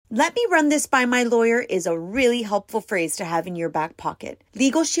"Let me run this by my lawyer" is a really helpful phrase to have in your back pocket.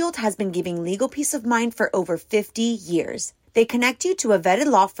 Legal Shield has been giving legal peace of mind for over 50 years. They connect you to a vetted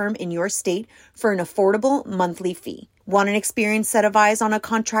law firm in your state for an affordable monthly fee. Want an experienced set of eyes on a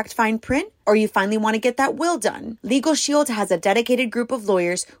contract fine print? Or you finally want to get that will done? Legal Shield has a dedicated group of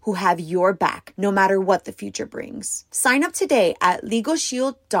lawyers who have your back, no matter what the future brings. Sign up today at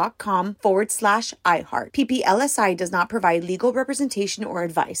LegalShield.com/iHeart. PPLSI does not provide legal representation or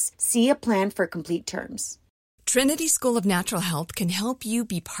advice. See a plan for complete terms. Trinity School of Natural Health can help you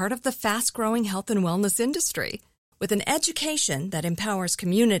be part of the fast-growing health and wellness industry. With an education that empowers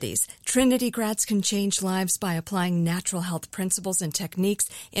communities, Trinity grads can change lives by applying natural health principles and techniques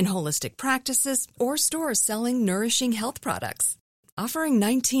in holistic practices or stores selling nourishing health products. Offering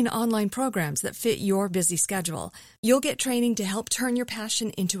 19 online programs that fit your busy schedule, you'll get training to help turn your passion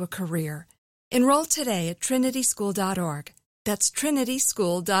into a career. Enroll today at trinityschool.org. That's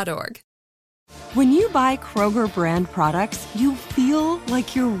trinityschool.org. When you buy Kroger brand products, you feel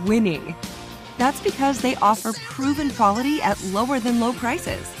like you're winning. That's because they offer proven quality at lower than low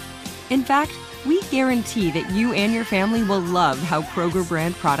prices. In fact, we guarantee that you and your family will love how Kroger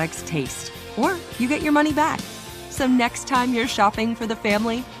brand products taste, or you get your money back. So next time you're shopping for the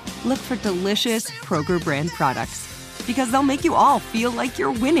family, look for delicious Kroger brand products, because they'll make you all feel like you're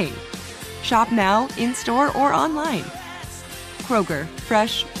winning. Shop now, in-store, or online. Kroger,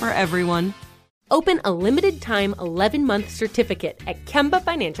 fresh for everyone. Open a limited-time 11-month certificate at Kemba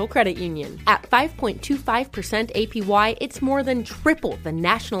Financial Credit Union. At 5.25% APY, it's more than triple the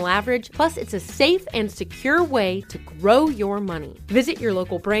national average, plus it's a safe and secure way to grow your money. Visit your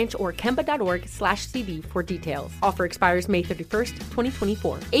local branch or kemba.org/cb for details. Offer expires May 31st,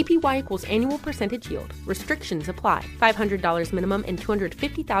 2024. APY equals annual percentage yield. Restrictions apply. $500 minimum and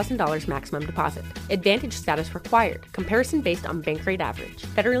 $250,000 maximum deposit. Advantage status required. Comparison based on bank rate average.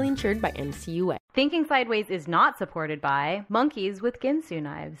 Federally insured by NCUA. Thinking Sideways is not supported by Monkeys with Ginsu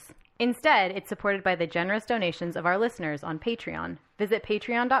Knives. Instead, it's supported by the generous donations of our listeners on Patreon. Visit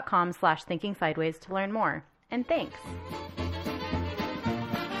patreon.com/thinkingsideways to learn more. And thanks.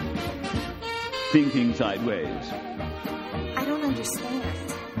 Thinking Sideways. I don't understand.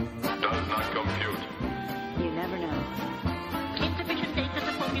 Does not compute. You never know. Insufficient data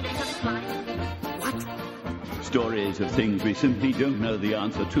to formulate a reply. What? Stories of things we simply don't know the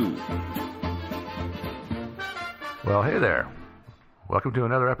answer to. Well, hey there. Welcome to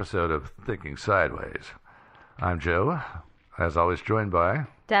another episode of Thinking Sideways. I'm Joe, as always joined by...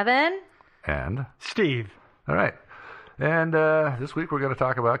 Devin? And... Steve. All right. And this week we're going to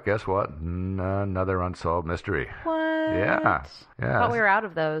talk about, guess what? Another unsolved mystery. What? Yeah. I thought we were out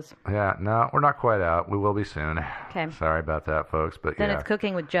of those. Yeah, no, we're not quite out. We will be soon. Okay. Sorry about that, folks, but then it's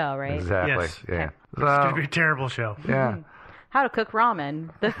Cooking with Joe, right? Exactly. Yes. Yeah. Okay. It's going to be a terrible show. Yeah. How to cook ramen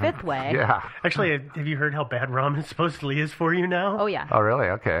the fifth way. Yeah. Actually, have you heard how bad ramen supposedly is for you now? Oh, yeah. Oh, really?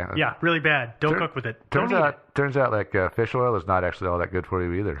 Okay. Yeah, really bad. Don't cook with it. Turns out like fish oil is not actually all that good for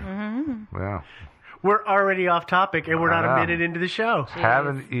you either. Mm-hmm. Yeah. We're already off topic, and we're not a minute into the show. Jeez.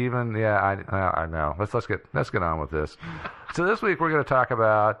 Haven't even, I know. Let's get on with this. So this week we're going to talk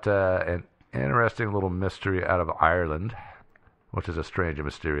about an interesting little mystery out of Ireland, which is a strange and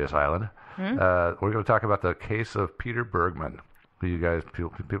mysterious island. We're going to talk about the case of Peter Bergman, who you guys,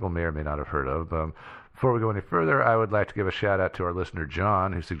 people may or may not have heard of. Before we go any further, I would like to give a shout out to our listener,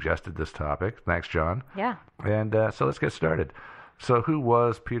 John, who suggested this topic. Thanks, John. Yeah. And so let's get started. So who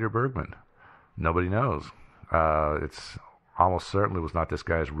was Peter Bergman? Nobody knows. It's almost certainly was not this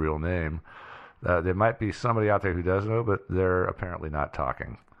guy's real name. There might be somebody out there who does know, but they're apparently not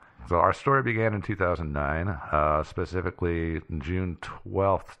talking. So our story began in 2009, specifically June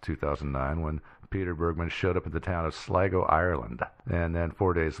 12th, 2009, when Peter Bergman showed up at the town of Sligo, Ireland. And then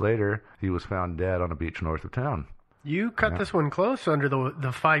 4 days later, he was found dead on a beach north of town. You cut this one close under the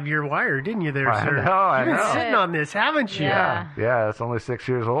 5-year wire, didn't you there, sir? I know. You've been sitting on this, haven't you? Yeah, it's only 6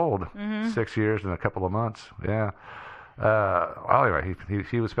 years old. 6 years and a couple of months. Yeah. Anyway,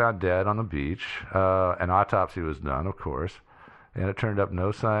 he was found dead on the beach. An autopsy was done, of course. And it turned up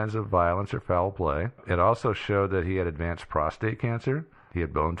no signs of violence or foul play. It also showed that he had advanced prostate cancer, he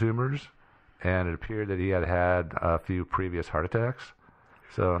had bone tumors, and it appeared that he had had a few previous heart attacks.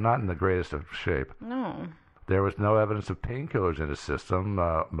 So not in the greatest of shape. No. There was no evidence of painkillers in his system,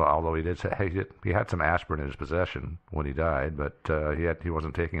 although he did say he had some aspirin in his possession when he died, but he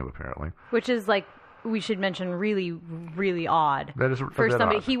wasn't taking them apparently. Which is like, we should mention, really, really odd. That is for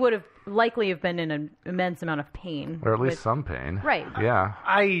somebody. Odd. He would have likely have been in an immense amount of pain, or at least some pain. Right. Yeah.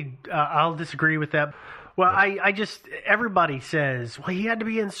 I'll disagree with that. Well, I just, everybody says, well, he had to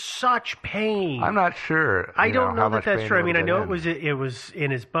be in such pain. I'm not sure. I don't know how that much that's pain true. I he mean, I would've know been it was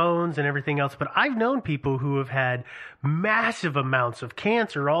in his bones and everything else, but I've known people who have had massive amounts of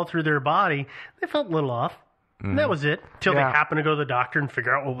cancer all through their body. They felt a little off. And that was it. Till they happened to go to the doctor and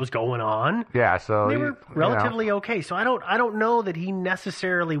figure out what was going on. Yeah, so they were relatively okay. So I don't know that he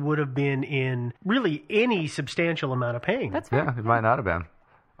necessarily would have been in really any substantial amount of pain. That's fair. Yeah, it might not have been.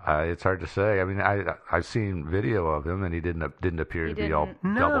 It's hard to say. I mean, I've seen video of him, and he didn't appear to be all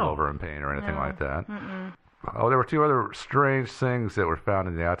doubled over in pain or anything like that. Oh, there were two other strange things that were found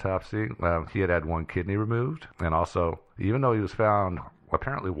in the autopsy. He had one kidney removed, and also, even though he was found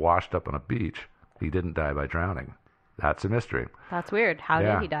apparently washed up on a beach, he didn't die by drowning. That's a mystery. That's weird. How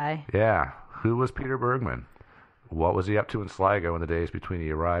did he die? Yeah. Who was Peter Bergman? What was he up to in Sligo in the days between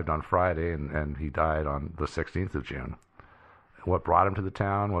he arrived on Friday and he died on the 16th of June? What brought him to the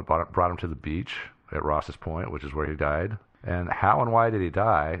town? What brought him to the beach at Ross's Point, which is where he died? And how and why did he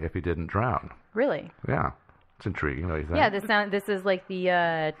die if he didn't drown? Really? Yeah. It's intriguing, don't you think? Yeah, this is like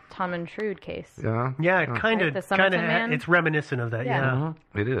the Tom and Trude case. Yeah. Yeah, kind of. It's reminiscent of that. Yeah.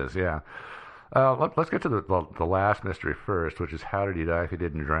 Mm-hmm. It is. Yeah. Let's get to the last mystery first, which is how did he die if he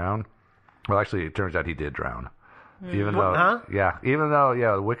didn't drown? Well, actually, it turns out he did drown. Even though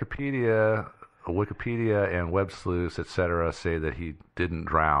Wikipedia and web sleuths, etc., say that he didn't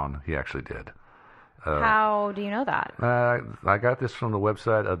drown, he actually did. How do you know that? I got this from the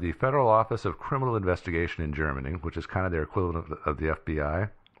website of the Federal Office of Criminal Investigation in Germany, which is kind of their equivalent of the FBI.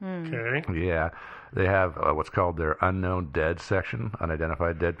 Okay. Yeah. They have what's called their unknown dead section,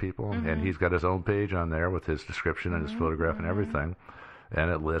 unidentified dead people, and he's got his own page on there with his description and his photograph and everything, and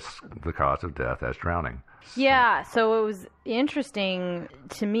it lists the cause of death as drowning. Yeah, so it was interesting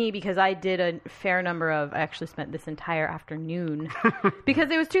to me because I did a fair number of, I actually spent this entire afternoon because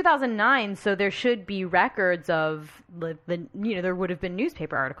it was 2009, so there should be records of there would have been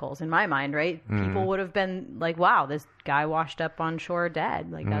newspaper articles in my mind, right? People would have been like, wow, this guy washed up on shore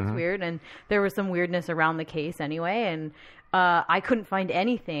dead. Like, that's weird. And there was some weirdness around the case anyway, and I couldn't find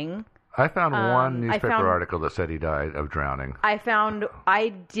anything. I found one newspaper article that said he died of drowning.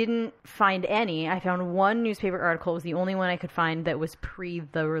 I didn't find any. I found one newspaper article. It was the only one I could find that was pre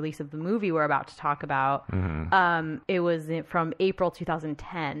the release of the movie we're about to talk about. It was from April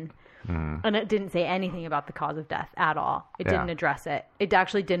 2010. And it didn't say anything about the cause of death at all. It didn't address it. It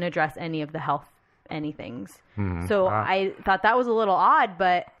actually didn't address any of the health anythings. So I thought that was a little odd,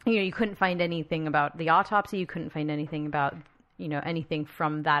 but you couldn't find anything about the autopsy. You couldn't find anything about anything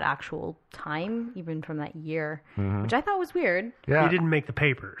from that actual time, even from that year, which I thought was weird. Yeah. He didn't make the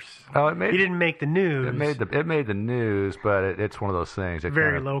papers. Oh, he didn't make the news. It made the news, but it's one of those things that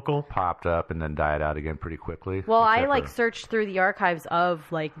very kind of local popped up and then died out again pretty quickly. Well, I searched through the archives of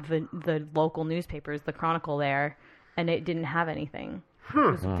the local newspapers, the Chronicle there, and it didn't have anything. It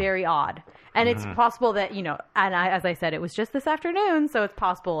was very odd. And it's possible that, as I said, it was just this afternoon, so it's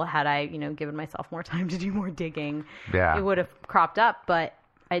possible had I, given myself more time to do more digging, it would have cropped up. But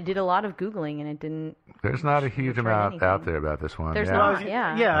I did a lot of Googling, and it didn't. There's not a huge amount out there about this one. There's not,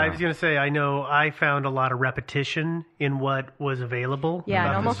 I was going to say, I know I found a lot of repetition in what was available. Yeah,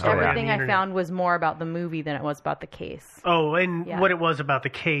 and almost everything I found was more about the movie than it was about the case. Oh, and what it was about the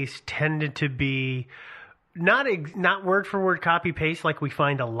case tended to be not word for word copy paste like we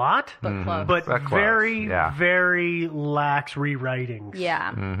find a lot, but very very lax rewritings.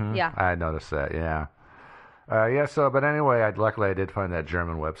 Yeah, yeah. I noticed that. Yeah. But anyway, luckily I did find that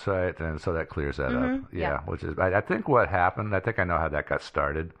German website, and so that clears that up. Yeah, which is I think what happened. I think I know how that got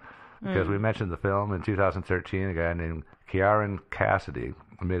started because we mentioned the film in 2013. A guy named Kieran Cassidy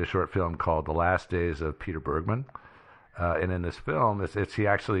made a short film called The Last Days of Peter Bergman. And in this film, he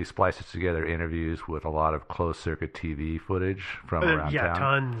actually splices together interviews with a lot of closed-circuit TV footage from around town.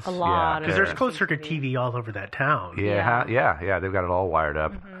 Tons. A lot. Because there's closed-circuit TV all over that town. Yeah. They've got it all wired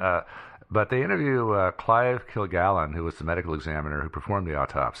up. But they interview Clive Kilgallen, who was the medical examiner who performed the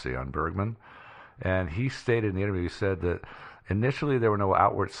autopsy on Bergman. And he stated in the interview, he said that initially there were no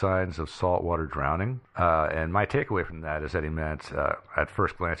outward signs of saltwater drowning. And my takeaway from that is that he meant, at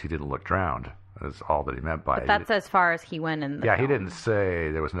first glance, he didn't look drowned. Is all that he meant by it. But that's as far as he went in the film. He didn't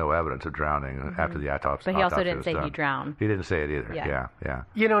say there was no evidence of drowning after the autopsy. But he also didn't say he drowned. He didn't say it either. Yeah.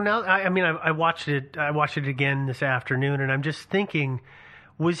 Now I watched it. I watched it again this afternoon, and I'm just thinking,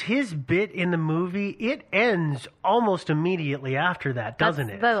 was his bit in the movie? It ends almost immediately after that, doesn't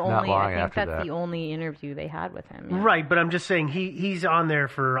it? I think that's the only interview they had with him. Yeah. Right, but I'm just saying he's on there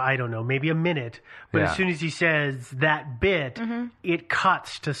for, I don't know, maybe a minute. But as soon as he says that bit, it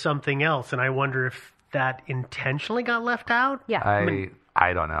cuts to something else, and I wonder if that intentionally got left out. Yeah,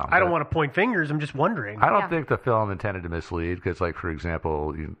 I don't know. I don't want to point fingers. I'm just wondering. I don't think the film intended to mislead because, like, for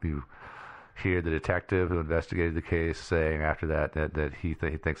example, you hear the detective who investigated the case saying after that he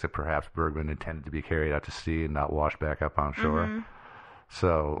thinks that perhaps Bergman intended to be carried out to sea and not washed back up on shore. Mm-hmm.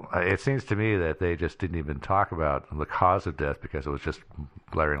 So it seems to me that they just didn't even talk about the cause of death because it was just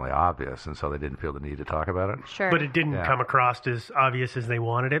glaringly obvious, and so they didn't feel the need to talk about it. Sure. But it didn't come across as obvious as they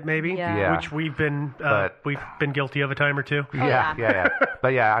wanted it, maybe. Yeah. Which we've been guilty of a time or two. Yeah. But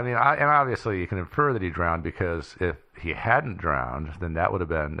yeah, I mean, and obviously you can infer that he drowned because if he hadn't drowned, then that would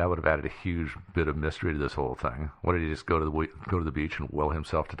have added a huge bit of mystery to this whole thing. What did he just go to the beach and will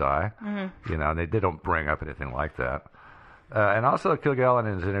himself to die? Mm-hmm. You know, and they don't bring up anything like that. And also, Kilgallen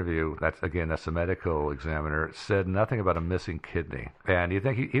in his interview, that's the medical examiner, said nothing about a missing kidney. And you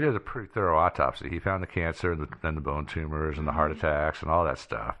think he did a pretty thorough autopsy. He found the cancer and the bone tumors and the heart attacks and all that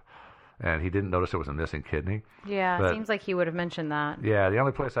stuff. And he didn't notice there was a missing kidney. Yeah, But- seems like he would have mentioned that. Yeah, the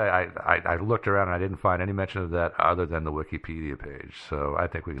only place I looked around and I didn't find any mention of that other than the Wikipedia page. So I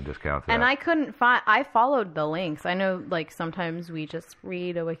think we can discount that. And I couldn't find. I followed the links. I know, like, sometimes we just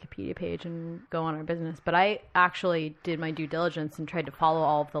read a Wikipedia page and go on our business, but I actually did my due diligence and tried to follow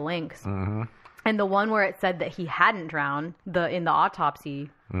all of the links. Mm-hmm. And the one where it said that he hadn't drowned, in the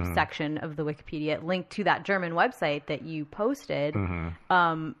autopsy section of the Wikipedia, it linked to that German website that you posted,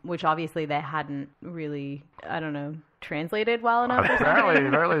 which obviously they hadn't really, I don't know, translated well enough.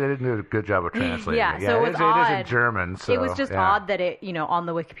 Apparently they didn't do a good job of translating Yeah, it. so it was It odd. is in German. So, it was just yeah. odd that it, on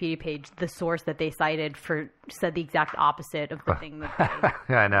the Wikipedia page, the source that they cited said the exact opposite of the thing that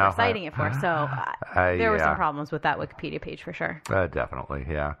they Yeah, I know. were citing it for. So there were some problems with that Wikipedia page for sure. Definitely,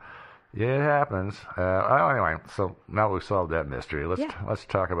 yeah. Yeah, it happens. Anyway, so now we've solved that mystery. Let's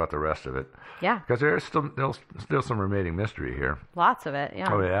talk about the rest of it. Yeah. Because there's still some remaining mystery here. Lots of it,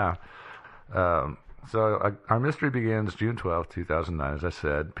 yeah. Oh, yeah. So our mystery begins June 12th, 2009, as I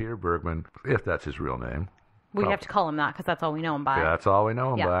said. Peter Bergman, if that's his real name. We have to call him that because that's all we know him by. Yeah, that's all we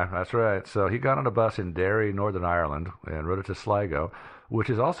know him by. That's right. So he got on a bus in Derry, Northern Ireland, and rode it to Sligo, which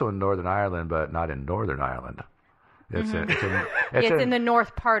is also in Northern Ireland, but not in Northern Ireland. It's in the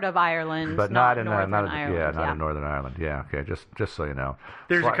north part of Ireland, but not in Northern Ireland. Ireland. In Northern Ireland. Yeah, okay, just so you know.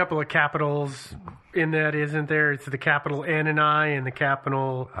 There's a couple of capitals in that, isn't there? It's the capital N and I and the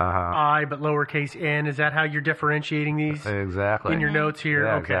capital I, but lowercase n. Is that how you're differentiating these? Exactly. In your notes here?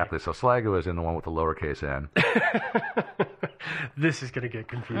 Yeah, okay. exactly. So Sligo is in the one with the lowercase n. This is going to get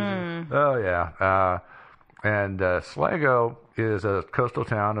confusing. Oh, yeah. And Sligo is a coastal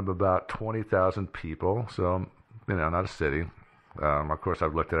town of about 20,000 people, so, not a city. Of course,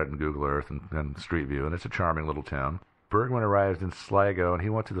 I've looked at it in Google Earth and Street View, and it's a charming little town. Bergman arrived in Sligo, and he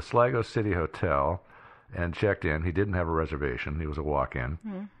went to the Sligo City Hotel and checked in. He didn't have a reservation. He was a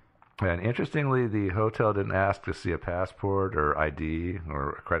walk-in. And interestingly, the hotel didn't ask to see a passport or ID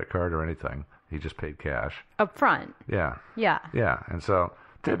or a credit card or anything. He just paid cash. Up front. Yeah. Yeah. Yeah, and so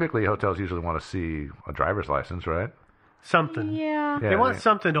typically hotels usually want to see a driver's license, right? Something. Yeah. They want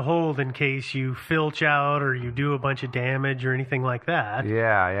something to hold in case you filch out or you do a bunch of damage or anything like that.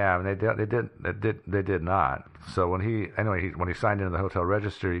 Yeah. And they did not. So when he signed into the hotel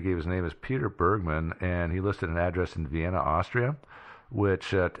register, he gave his name as Peter Bergman, and he listed an address in Vienna, Austria,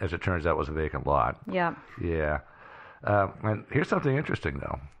 which, as it turns out, was a vacant lot. Yeah. Yeah. And here's something interesting,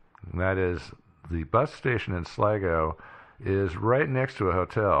 though. And that is the bus station in Sligo is right next to a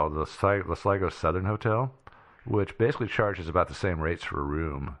hotel, the Sligo Southern Hotel, which basically charges about the same rates for a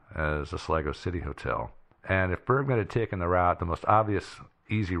room as the Sligo City Hotel. And if Bergman had taken the most obvious,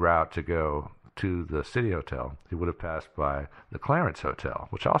 easy route to go to the City Hotel, he would have passed by the Clarence Hotel,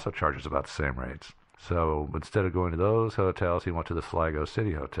 which also charges about the same rates. So instead of going to those hotels, he went to the Sligo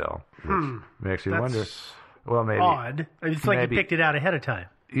City Hotel, which makes you wonder. Well, maybe odd. It's like he picked it out ahead of time.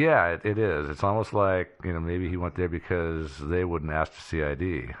 Yeah, it is. It's almost like, maybe he went there because they wouldn't ask to see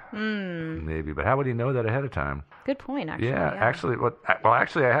ID. Maybe. But how would he know that ahead of time? Good point, actually. Yeah.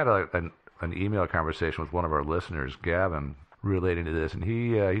 Actually, I had an email conversation with one of our listeners, Gavin, relating to this, and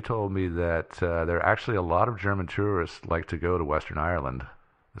he told me that there are actually a lot of German tourists like to go to Western Ireland.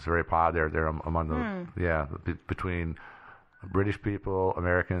 It's very popular. They're among the, between British people,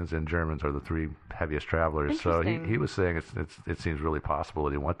 Americans, and Germans are the three heaviest travelers. So he was saying it seems really possible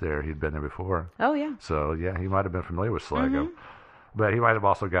that he went there. He'd been there before. Oh, yeah. So, yeah, he might have been familiar with Sligo. But he might have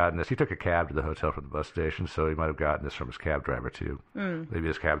also gotten this. He took a cab to the hotel from the bus station, so he might have gotten this from his cab driver, too. Maybe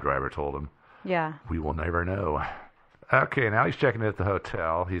his cab driver told him. Yeah. We will never know. Okay, now he's checking in at the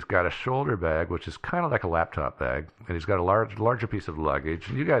hotel. He's got a shoulder bag, which is kind of like a laptop bag, and he's got a larger piece of luggage.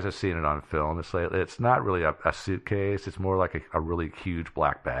 And you guys have seen it on film. It's not really a suitcase. It's more like a really huge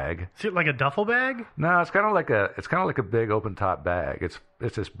black bag. Is it like a duffel bag? No, it's kind of like a big open top bag.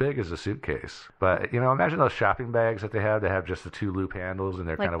 It's as big as a suitcase. But imagine those shopping bags that they have. They have just the two loop handles, and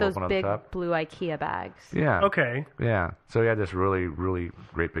they're like kind of those open on the big top. blue IKEA bags. Yeah. Okay. Yeah. So he had this really, really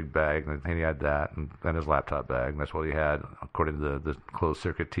great big bag, and he had that, and his laptop bag, and that's what he had, according to the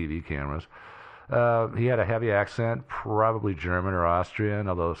closed-circuit TV cameras. He had a heavy accent, probably German or Austrian,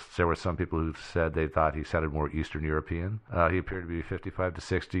 although there were some people who said they thought he sounded more Eastern European. He appeared to be 55 to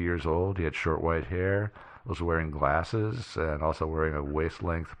 60 years old. He had short white hair, was wearing glasses, and also wearing a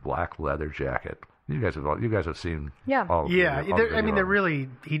waist-length black leather jacket. You guys have seen all the video.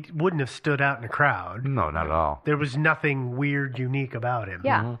 He wouldn't have stood out in a crowd. No, not at all. There was nothing weird, unique about him.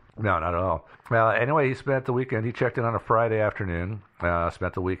 Yeah. Mm-hmm. No, not at all. Well, anyway, he spent the weekend. He checked in on a Friday afternoon,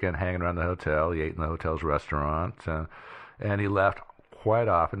 spent the weekend hanging around the hotel. He ate in the hotel's restaurant, and he left quite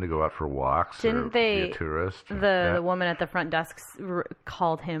often to go out for walks. Didn't be a tourist. The woman at the front desk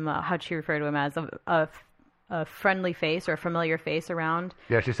called him, how'd she refer to him as, a friendly face or a familiar face around?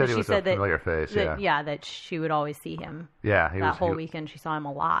 Yeah, she said he was a familiar face. Yeah, that she would always see him. Yeah, that whole weekend she saw him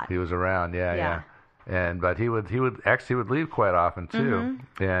a lot. He was around. Yeah. But he would leave quite often too.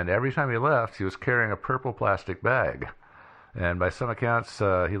 Mm-hmm. And every time he left, he was carrying a purple plastic bag. And by some accounts,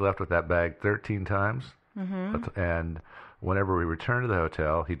 he left with that bag 13 times. Mm-hmm. And whenever we returned to the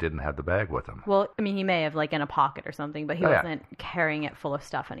hotel, he didn't have the bag with him. Well, I mean, he may have in a pocket or something, but he wasn't carrying it full of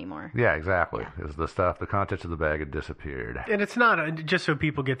stuff anymore. Yeah, exactly. Yeah. It was the contents of the bag had disappeared. And it's not, just so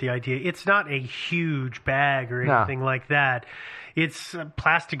people get the idea, it's not a huge bag or anything like that. It's a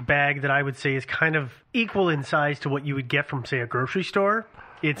plastic bag that I would say is kind of equal in size to what you would get from, say, a grocery store.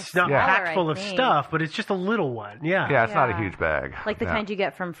 It's not packed full of stuff, but it's just a little one. Yeah, it's not a huge bag. Like the kind you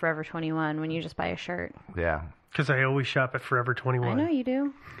get from Forever 21 when you just buy a shirt. Yeah. Because I always shop at Forever 21. I know you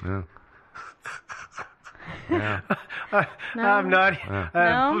do. Yeah. Yeah. No. I'm not.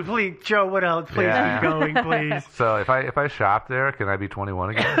 No? Please, Joe, what else? Please keep going, please. So if I shop there, can I be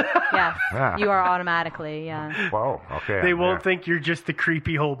 21 again? Yes. Yeah. You are automatically, yeah. Whoa, okay. They won't think you're just the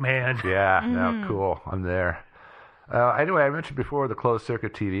creepy old man. Yeah, no, cool. I'm there. Anyway, I mentioned before the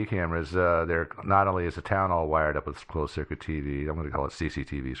closed-circuit TV cameras. They're not only is the town all wired up with closed-circuit TV, I'm going to call it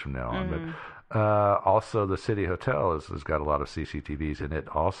CCTVs from now on, but also the city hotel has got a lot of CCTVs in it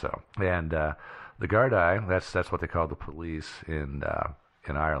also. And the Gardaí, that's what they call the police in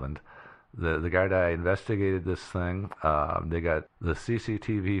Ireland. The Gardaí investigated this thing. They got the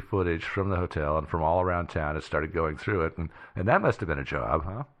CCTV footage from the hotel and from all around town. It started going through it, and that must have been a job,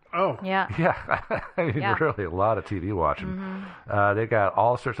 huh? Oh. Yeah. Yeah. I mean, really a lot of TV watching. Mm-hmm. They got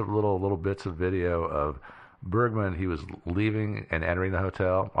all sorts of little bits of video of Bergman. He was leaving and entering the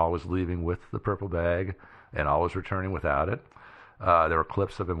hotel, always leaving with the purple bag and always returning without it. There were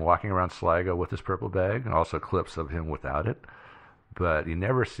clips of him walking around Sligo with his purple bag and also clips of him without it. But you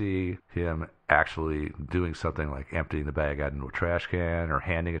never see him actually doing something like emptying the bag out into a trash can or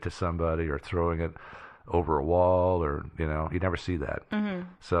handing it to somebody or throwing it over a wall, or you never see that. Mm-hmm.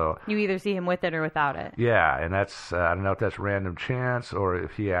 So you either see him with it or without it. Yeah, and that's I don't know if that's random chance or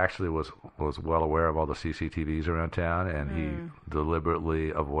if he actually was well aware of all the CCTVs around town and he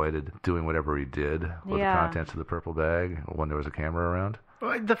deliberately avoided doing whatever he did with the contents of the purple bag when there was a camera around.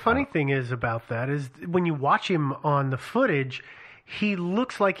 Well, the funny thing is about that is when you watch him on the footage, he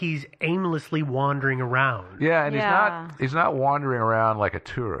looks like he's aimlessly wandering around. Yeah, and he's not wandering around like a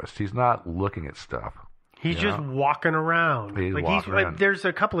tourist. He's not looking at stuff. He's just walking around. He's walking around. There's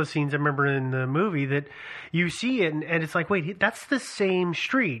a couple of scenes I remember in the movie that you see it, and it's like, wait, that's the same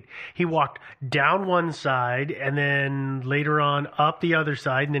street. He walked down one side, and then later on up the other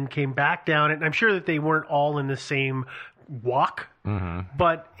side, and then came back down. And I'm sure that they weren't all in the same walk,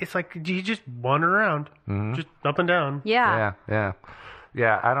 but it's like you just wander around, just up and down. Yeah.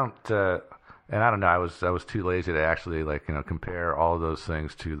 I don't. And I don't know. I was too lazy to actually compare all of those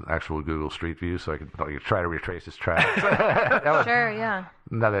things to actual Google Street View, so I could try to retrace his tracks. Sure, yeah.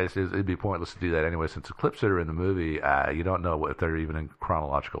 No, it'd be pointless to do that anyway, since the clips that are in the movie, you don't know if they're even in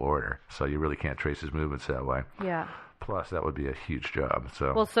chronological order, so you really can't trace his movements that way. Yeah. Plus, that would be a huge job.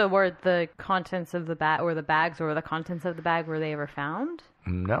 So. So were the contents of the bag, or the bags, or the contents of the bag, were they ever found?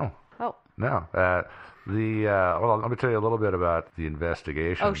 No. Oh. No. Well, let me tell you a little bit about the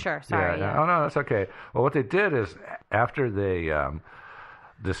investigation. Oh, sure. Sorry. Yeah. Oh, no, that's okay. Well, what they did is after they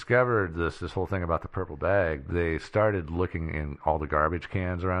discovered this whole thing about the purple bag, they started looking in all the garbage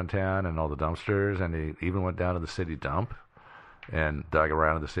cans around town and all the dumpsters, and they even went down to the city dump. and dug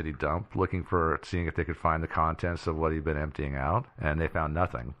around in the city dump seeing if they could find the contents of what he'd been emptying out, and they found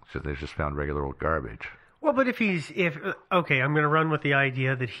nothing. So they just found regular old garbage. Well, but okay, I'm going to run with the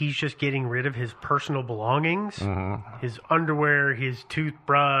idea that he's just getting rid of his personal belongings, his underwear, his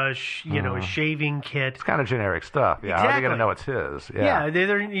toothbrush, his shaving kit. It's kind of generic stuff. Yeah, exactly. How are they going to know it's his?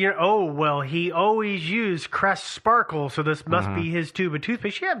 Yeah, he always used Crest Sparkle, so this must be his tube of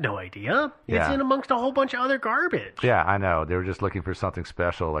toothpaste. You have no idea. It's in amongst a whole bunch of other garbage. Yeah, I know. They were just looking for something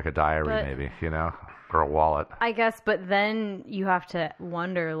special, like a diary maybe, or a wallet. I guess, but then you have to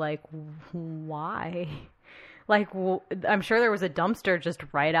wonder, like, why? Like, I'm sure there was a dumpster just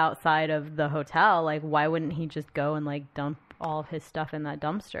right outside of the hotel. Like, why wouldn't he just go and, like, dump all of his stuff in that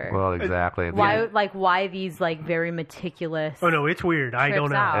dumpster? Well, exactly. Why these, like, very meticulous... Oh, no, it's weird. I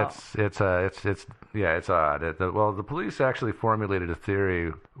don't know. Out? It's odd. The police actually formulated a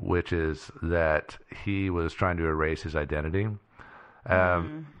theory, which is that he was trying to erase his identity.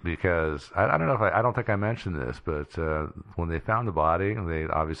 Because I don't know I don't think I mentioned this, but when they found the body, they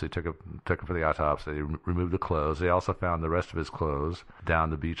obviously took him for the autopsy. They removed the clothes. They also found the rest of his clothes down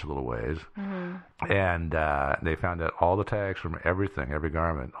the beach a little ways, and they found that all the tags from every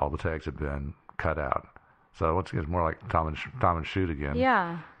garment, all the tags had been cut out. So once again, it's more like Tom and shoot again.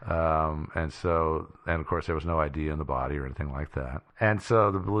 Yeah. And of course, there was no ID in the body or anything like that. And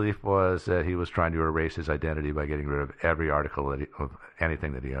so the belief was that he was trying to erase his identity by getting rid of every article of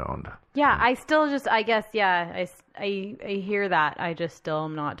anything that he owned. Yeah, I still just, I guess, I hear that. I just still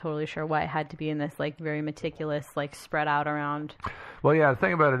am not totally sure why it had to be in this, like, very meticulous, like, spread out around. Well, yeah, the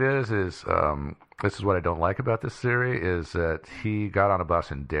thing about it is this is what I don't like about this theory, is that he got on a bus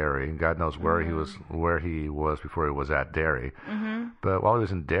in Derry, and God knows where he was before he was at Derry. But while he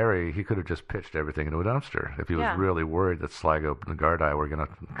was in Derry, he could have just pitched everything into a dumpster. If he was really worried that Sligo and Gardaí were going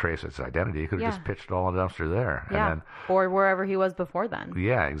to trace its identity, he could have just pitched it all in a dumpster there. Yeah, and then, or wherever he was before then.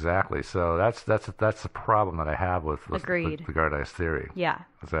 Yeah, exactly. So that's the problem that I have with the Gardaí's theory. Yeah.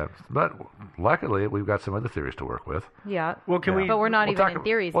 But luckily, we've got some other theories to work with. Yeah. Well, But we're not even in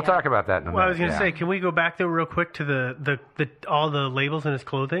theories We'll yet. talk about that in a minute. Well, I was going to say, can we go back though real quick to the all the labels in his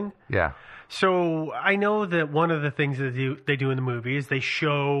clothing? Yeah. So I know that one of the things that they do in the movie is they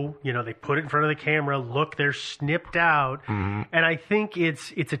show, they put it in front of the camera, look, they're snipped out. And I think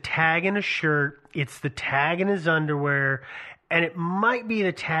it's a tag in a shirt, it's the tag in his underwear, and it might be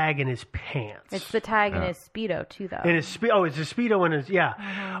the tag in his pants. It's the tag in his Speedo, too, though. It's a Speedo in his,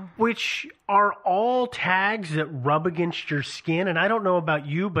 which are all tags that rub against your skin. And I don't know about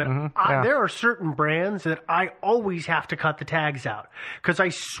you, but there are certain brands that I always have to cut the tags out. Because I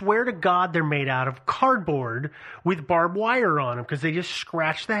swear to God they're made out of cardboard with barbed wire on them because they just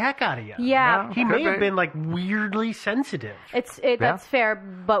scratch the heck out of you. Yeah. He may have been, like, weirdly sensitive. That's fair,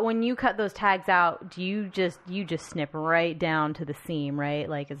 but when you cut those tags out, you just snip right down to the seam, right?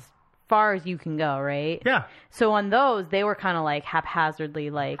 Like as far as you can go, right? Yeah. So on those, they were kind of like haphazardly,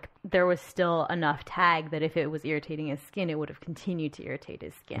 like there was still enough tag that if it was irritating his skin, it would have continued to irritate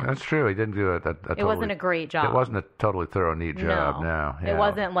his skin. That's true. He didn't do it wasn't a great job. It wasn't a totally thorough, neat job. No. It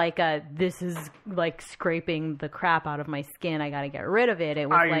wasn't like this is like scraping the crap out of my skin. I got to get rid of it. It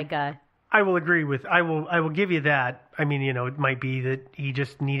was I will agree with. I will give you that. I mean, it might be that he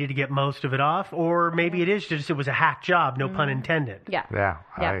just needed to get most of it off, or maybe it was a hack job. No pun intended. Yeah.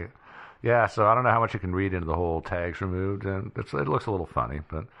 Yeah. So I don't know how much you can read into the whole tags removed, and it looks a little funny.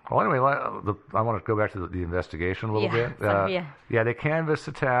 But anyway, I want to go back to the investigation a little bit. They canvassed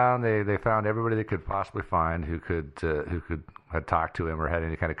the town. They found everybody they could possibly find who had talked to him or had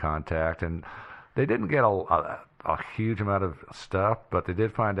any kind of contact, and they didn't get a huge amount of stuff, but they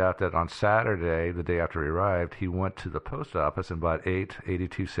did find out that on Saturday, the day after he arrived, he went to the post office and bought 8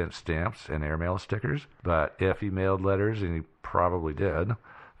 82-cent stamps and airmail stickers. But if he mailed letters, and he probably did, if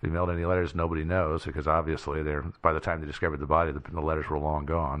he mailed any letters, nobody knows, because obviously by the time they discovered the body, the letters were long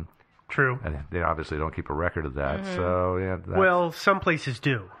gone. True. And they obviously don't keep a record of that. So well, some places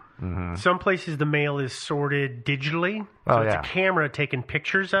do. Some places the mail is sorted digitally, so it's a camera taking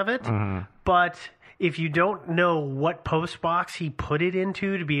pictures of it, but if you don't know what post box he put it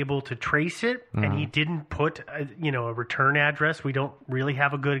into to be able to trace it, and he didn't put a return address, we don't really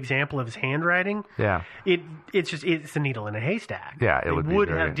have a good example of his handwriting. Yeah, it's a needle in a haystack. Yeah, it would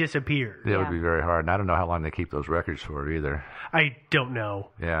have disappeared. It would be very hard, and I don't know how long they keep those records for either. I don't know.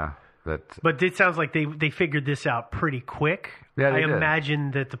 Yeah. But it sounds like they figured this out pretty quick. Yeah, I they did.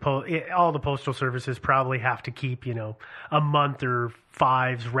 imagine that all the postal services probably have to keep, a month or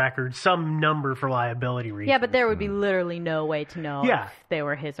 5's record, some number for liability reasons. Yeah, but there would be literally no way to know Yeah. if they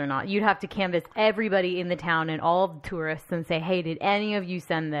were his or not. You'd have to canvass everybody in the town and all of the tourists and say, "Hey, did any of you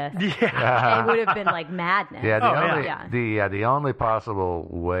send this?" Yeah. It would have been like madness. Yeah, the only possible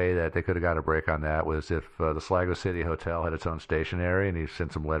way that they could have got a break on that was if the Sligo City Hotel had its own stationery and he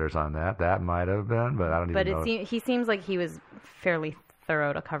sent some letters on that. That might have been, but I don't even know. But he seems like he was fairly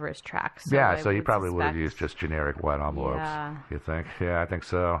thorough to cover his tracks. So yeah, I so he probably would have suspect- used just generic white envelopes. Yeah. You think? Yeah, I think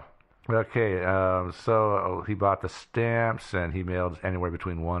so. Okay, so he bought the stamps and he mailed anywhere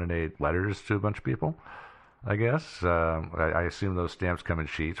between 1 and 8 letters to a bunch of people, I guess. I assume those stamps come in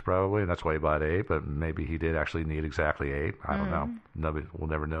sheets probably, and that's why he bought 8, but maybe he did actually need exactly 8. I don't know. We'll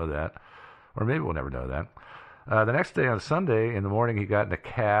never know that. Or maybe we'll never know that. The next day on Sunday in the morning, he got in a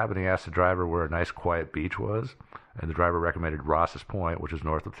cab and he asked the driver where a nice quiet beach was, and the driver recommended Ross's Point, which is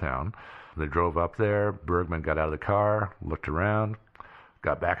north of town. They drove up there. Bergman got out of the car, looked around,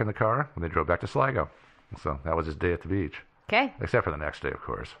 got back in the car, and they drove back to Sligo. So that was his day at the beach. Okay. Except for the next day, of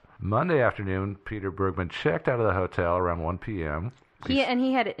course. Monday afternoon, Peter Bergman checked out of the hotel around 1 p.m. He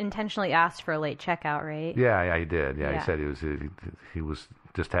had intentionally asked for a late checkout, right? Yeah, he did. Yeah, Yeah. he said he was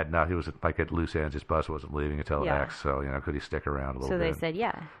just had not. He was like at loose ends. His bus wasn't leaving until Yeah. X. So could he stick around a little So bit? they said,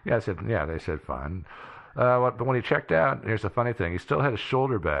 yeah. Yeah, they said fine. But when he checked out, here's the funny thing: he still had a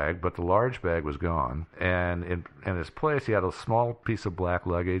shoulder bag, but the large bag was gone. And in his place, he had a small piece of black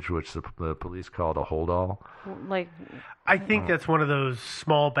luggage, which the police called a hold-all. Like, I think that's one of those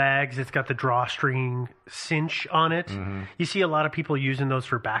small bags that's got the drawstring cinch on it. Mm-hmm. You see a lot of people using those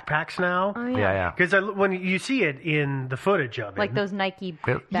for backpacks now. Oh, yeah. Because when you see it in the footage of it. like those Nike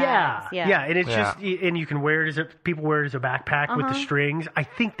bags. Yeah, and it's Yeah. just, and you can wear it people wear it as a backpack with the strings. I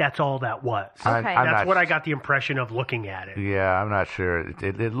think that's all that was. Okay. That's what I got the impression of looking at it. Yeah, I'm not sure.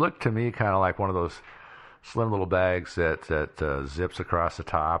 It looked to me kind of like one of those slim little bags that zips across the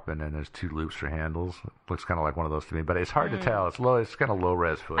top, and then there's 2 loops for handles. It looks kind of like one of those to me, but it's hard to tell. It's low. It's kind of low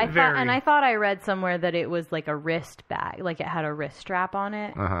res footage. I thought I read somewhere that it was like a wrist bag, like it had a wrist strap on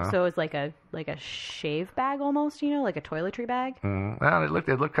it. So it was like a shave bag almost, like a toiletry bag. Well, it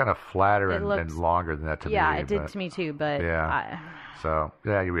looked kind of flatter and longer than that to me. Yeah, it did to me too, but yeah. So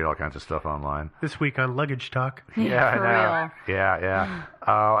you read all kinds of stuff online. This week on Luggage Talk. Yeah, for I know. real.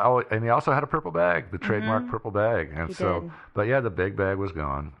 Yeah. And he also had a purple bag, the trademark purple bag. And He so, did. but yeah, the big bag was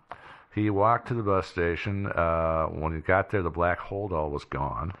gone. He walked to the bus station. When he got there, the black hold-all was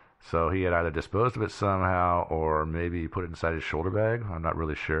gone. So he had either disposed of it somehow, or maybe he put it inside his shoulder bag. I'm not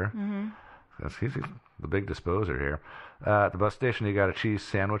really sure. He's the big disposer here. At the bus station, he got a cheese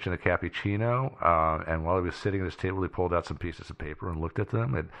sandwich and a cappuccino. And while he was sitting at his table, he pulled out some pieces of paper and looked at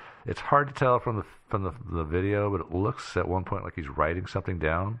them. It's hard to tell from the video, but it looks at one point like he's writing something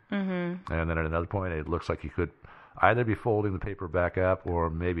down. Mm-hmm. And then at another point, it looks like he could either be folding the paper back up or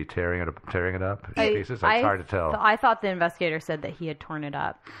maybe tearing it up in pieces. It's hard to tell. I thought the investigator said that he had torn it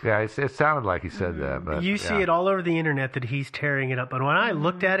up. Yeah, it sounded like he said that. But You see it all over the internet that he's tearing it up. But when I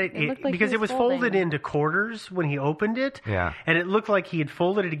looked at it, looked like he because it was was folded folding. into quarters when he opened it, Yeah. and it looked like he had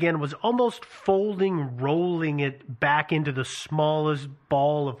folded it again, was almost rolling it back into the smallest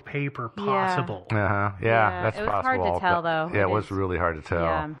ball of paper possible. Yeah, Yeah, that's it was possible. hard to tell, though. Yeah, It it was is. really hard to tell.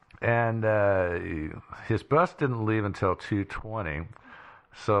 Yeah. And his bus didn't leave until 2:20.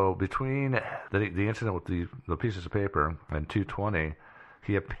 So between the incident with the pieces of paper and 2:20,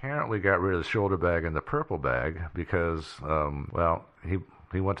 he apparently got rid of the shoulder bag and the purple bag because,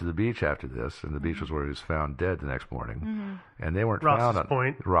 he went to the beach after this, and the beach was where he was found dead the next morning. And they weren't found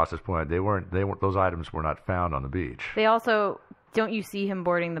on Ross's Point. They weren't. Those items were not found on the beach. They also, don't you see him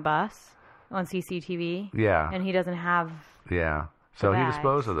boarding the bus on CCTV? Yeah. And he doesn't have, Yeah. So he bags.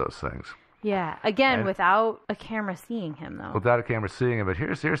 disposed of those things. yeah. Again, And- without a camera seeing him, though. Without a camera seeing him, but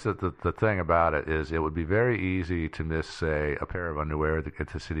here's the thing about it is it would be very easy to miss, say, a pair of underwear at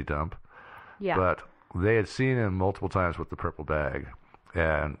the city dump. Yeah. But they had seen him multiple times with the purple bag,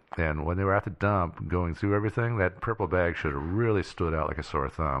 and when they were at the dump going through everything, that purple bag should have really stood out like a sore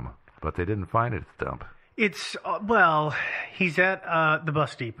thumb. But they didn't find it at the dump. It's, he's at the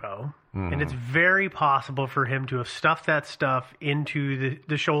bus depot, and it's very possible for him to have stuffed that stuff into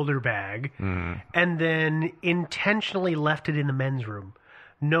the shoulder bag and then intentionally left it in the men's room,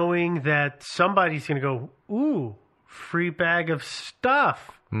 knowing that somebody's going to go, ooh, free bag of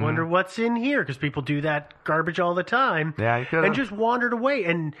stuff. Wonder what's in here, because people do that garbage all the time. Yeah, you could've. And just wandered away.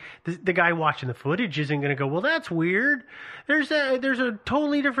 And the guy watching the footage isn't going to go, well, that's weird. There's a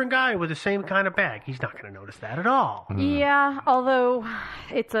totally different guy with the same kind of bag. He's not going to notice that at all. Yeah, although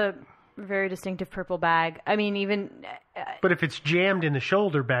it's a very distinctive purple bag. I mean, even... But if it's jammed in the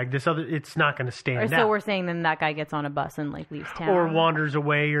shoulder bag, it's not going to stand out. So we're saying then that guy gets on a bus and like leaves town. Or wanders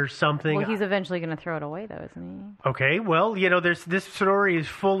away or something. Well, he's eventually going to throw it away though, isn't he? Okay, well, this story is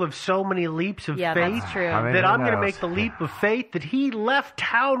full of so many leaps of faith. That's true. That I'm going to make the leap of faith that he left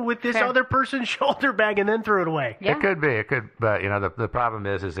town with this other person's shoulder bag and then threw it away. Yeah. It could, but the problem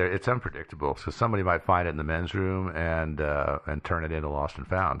is it's unpredictable. So somebody might find it in the men's room and turn it into lost and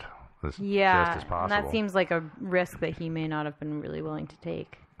found. Just as possible. And that seems like a risk that he may not have been really willing to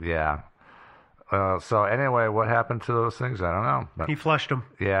take. Yeah. So anyway, what happened to those things? I don't know. But, he flushed them.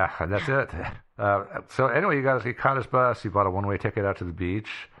 Yeah, that's it. So anyway, he caught his bus. He bought a one-way ticket out to the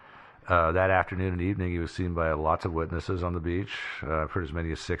beach. That afternoon and evening, he was seen by lots of witnesses on the beach, for as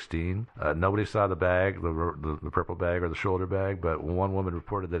many as 16. Nobody saw the bag, the purple bag or the shoulder bag, but one woman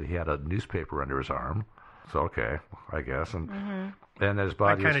reported that he had a newspaper under his arm. So, okay, I guess. And his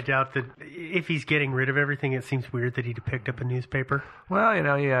body. I kind of doubt that if he's getting rid of everything, it seems weird that he'd picked up a newspaper. Well,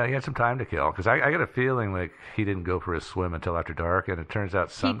 he had some time to kill. Because I got a feeling like he didn't go for his swim until after dark, and it turns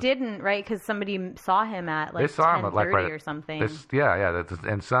out he didn't, right? Because somebody saw him at like 10:30 or something. And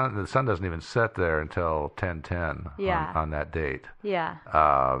the sun doesn't even set there until 10:10 on that date. Yeah.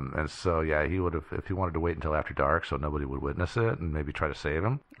 And so, he would have, if he wanted to wait until after dark so nobody would witness it and maybe try to save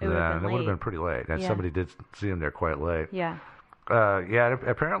him, then it would have been pretty late. And somebody did see him there quite late. Yeah.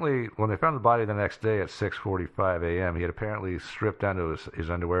 Apparently, when they found the body the next day at 6:45 a.m., he had apparently stripped down to his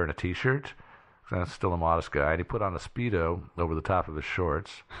underwear and a T-shirt. That's still a modest guy. And he put on a Speedo over the top of his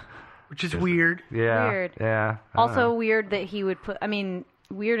shorts. Which is weird. Yeah. Weird. Yeah. Also weird that he would put... I mean,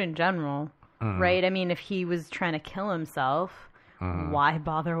 weird in general, right? I mean, if he was trying to kill himself... Why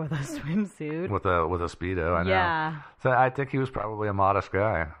bother with a swimsuit? With a Speedo, I know. Yeah. So I think he was probably a modest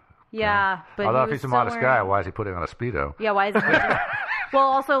guy. Yeah, but although if he's a modest guy, why is he putting on a Speedo? Yeah, why isn't he? Well,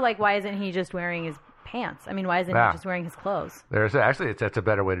 also, why isn't he just wearing his pants? I mean, why isn't he just wearing his clothes? It's a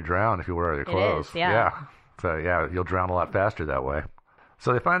better way to drown if you wear your clothes. It is, yeah. So you'll drown a lot faster that way.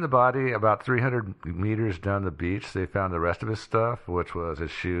 So they find the body about 300 meters down the beach. They found the rest of his stuff, which was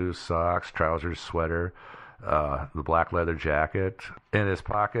his shoes, socks, trousers, sweater, the black leather jacket. In his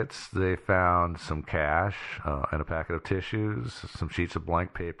pockets, they found some cash and a packet of tissues, some sheets of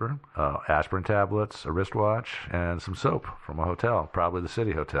blank paper, aspirin tablets, a wristwatch, and some soap from a hotel, probably the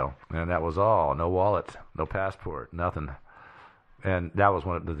City Hotel. And that was all. No wallet, no passport, nothing. And that was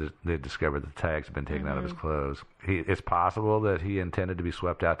when they discovered the tags had been taken out of his clothes. It's possible that he intended to be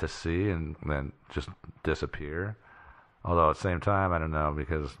swept out to sea and then just disappear. Although at the same time, I don't know,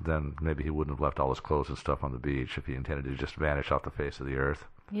 because then maybe he wouldn't have left all his clothes and stuff on the beach if he intended to just vanish off the face of the earth.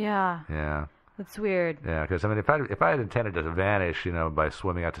 Yeah. Yeah. That's weird. Yeah, because, I mean, if I had intended to vanish, by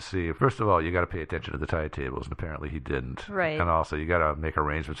swimming out to sea, first of all, you got to pay attention to the tide tables, and apparently he didn't. Right. And also, you got to make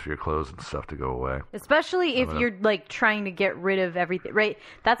arrangements for your clothes and stuff to go away. Especially if you're, trying to get rid of everything, right?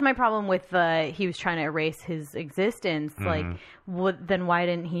 That's my problem with he was trying to erase his existence. Then why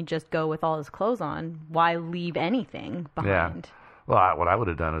didn't he just go with all his clothes on? Why leave anything behind? Yeah. Well, what I would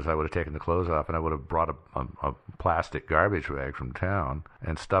have done is I would have taken the clothes off and I would have brought a plastic garbage bag from town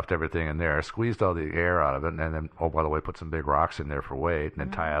and stuffed everything in there, squeezed all the air out of it, and then, by the way, put some big rocks in there for weight, and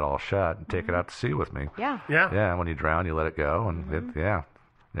then tie it all shut and take it out to sea with me. Yeah. Yeah. Yeah, and when you drown, you let it go, and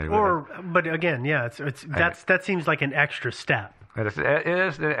Anyway, but again, that seems like an extra step. It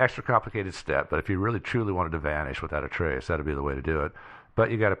is an extra complicated step, but if you really truly wanted to vanish without a trace, that'd be the way to do it. But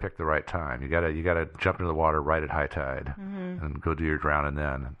you got to pick the right time. You got to jump into the water right at high tide and go do your drowning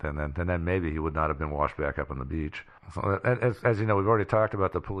then. And then maybe he would not have been washed back up on the beach. So as you know, we've already talked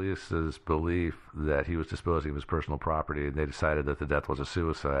about the police's belief that he was disposing of his personal property, and they decided that the death was a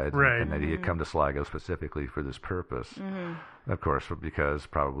suicide, right, and that he had come to Sligo specifically for this purpose. Of course, because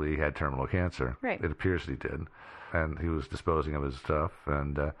probably he had terminal cancer. Right. It appears he did, and he was disposing of his stuff.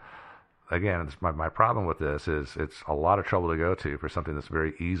 And again, my problem with this is it's a lot of trouble to go to for something that's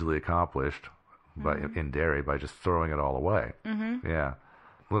very easily accomplished in Derry by just throwing it all away. Yeah.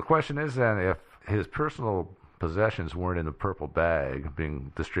 Well, the question is then, if his personal possessions weren't in the purple bag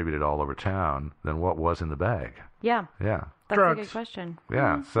being distributed all over town, then what was in the bag? Yeah. Yeah. That's drugs. a good question.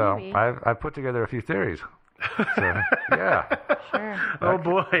 Yeah. So maybe. I've put together a few theories. So, yeah. Sure. Oh,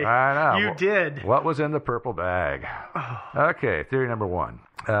 boy. I know. You did. What was in the purple bag? Okay, theory number one.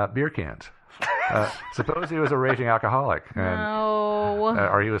 Beer cans. Suppose he was a raging alcoholic.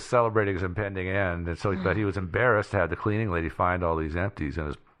 Or he was celebrating his impending end, but he was embarrassed to have the cleaning lady find all these empties in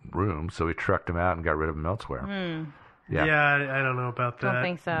his room, so he trucked them out and got rid of them elsewhere. Yeah. I don't know about that. Don't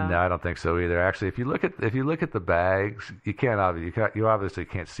think so. No, I don't think so either. Actually, if you look at the bags, you obviously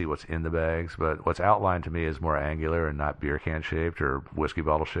can't see what's in the bags, but what's outlined to me is more angular and not beer can shaped or whiskey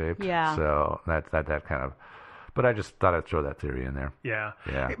bottle shaped. Yeah. So that kind of. But I just thought I'd throw that theory in there. Yeah.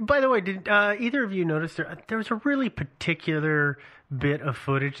 Yeah. By the way, did either of you notice there was a really particular bit of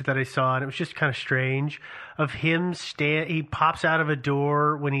footage that I saw, and it was just kind of strange, of him he pops out of a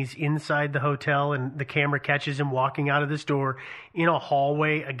door when he's inside the hotel, and the camera catches him walking out of this door in a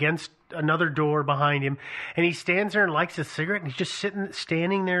hallway against another door behind him, and he stands there and lights a cigarette, and he's just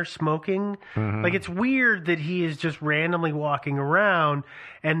standing there smoking. Mm-hmm. Like, it's weird that he is just randomly walking around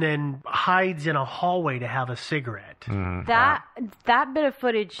and then hides in a hallway to have a cigarette. Mm-hmm. That bit of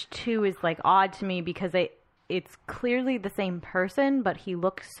footage too is like odd to me because it's clearly the same person, but he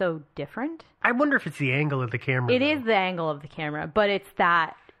looks so different. I wonder if it's the angle of the camera. It is the angle of the camera, but it's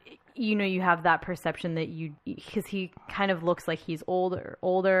that, you have that perception that because he kind of looks like he's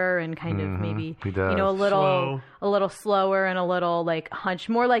older and kind of maybe, he does. a little slower and a little like hunched,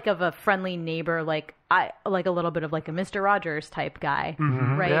 more like of a friendly neighbor, like a little bit of like a Mr. Rogers type guy,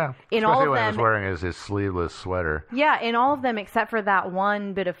 right? Yeah. In Especially all of when them, he was wearing his sleeveless sweater. Yeah, in all of them except for that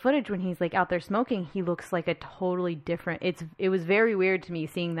one bit of footage when he's like out there smoking, he looks like a totally different. It was very weird to me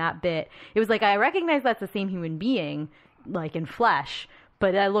seeing that bit. It was like I recognize that's the same human being, like in flesh.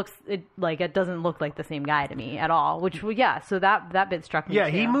 But it doesn't look like the same guy to me at all. Which, so that bit struck me.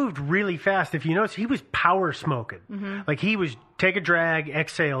 Yeah, too. he moved really fast. If you notice, he was power smoking. Mm-hmm. Like, he was take a drag,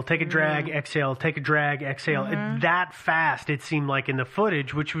 exhale, take a drag, exhale, take a drag, exhale. Mm-hmm. That fast, it seemed like in the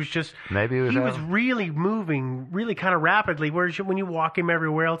footage, which was just Maybe he was really moving, really kind of rapidly. Whereas when you walk him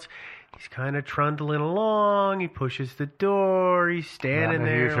everywhere else, he's kind of trundling along. He pushes the door. He's standing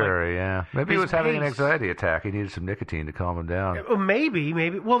there. Huge hurry, yeah. Maybe he was having an pace. anxiety attack. He needed some nicotine to calm him down. Maybe.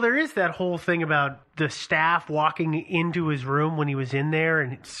 Well, there is that whole thing about the staff walking into his room when he was in there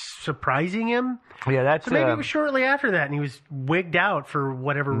and surprising him. Yeah, that's So maybe it was shortly after that, and he was wigged out for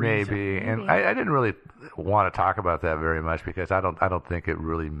whatever reason. Maybe. And I didn't really want to talk about that very much because I don't think it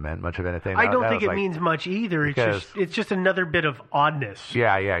really meant much of anything. I don't think it means much either. It's just another bit of oddness.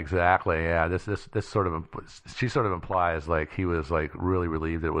 Yeah, exactly. Yeah, this sort of she sort of implies like he was like really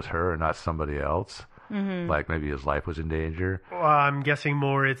relieved it was her and not somebody else. Mm-hmm. Like maybe his life was in danger. Well, I'm guessing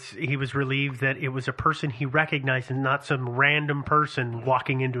more he was relieved that it was a person he recognized and not some random person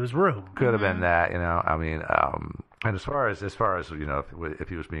walking into his room. Could have been that, I mean, and as far as if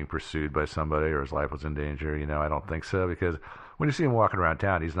he was being pursued by somebody or his life was in danger, I don't think so because when you see him walking around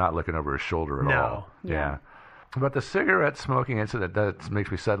town, he's not looking over his shoulder at all. Yeah. But the cigarette smoking incident that makes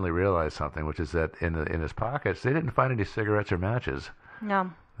me suddenly realize something, which is that in his pockets they didn't find any cigarettes or matches.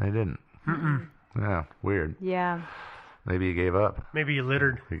 No, they didn't. Mm-mm. Yeah, weird. Yeah. Maybe he gave up. Maybe he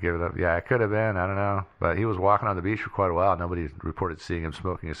littered. He gave it up. Yeah, it could have been. I don't know. But he was walking on the beach for quite a while. Nobody reported seeing him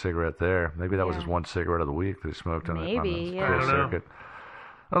smoking a cigarette there. Maybe that was his one cigarette of the week that he smoked on the closed circuit.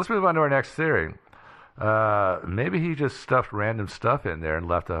 Well, let's move on to our next theory. Maybe he just stuffed random stuff in there and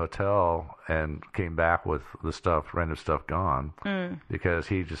left the hotel and came back with the random stuff gone because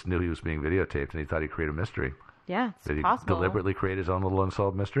he just knew he was being videotaped and he thought he'd create a mystery. Yeah, it's Did he possible. deliberately create his own little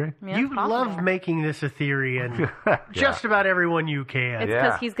unsolved mystery? Yeah, you love making this a theory, and just about everyone you can. It's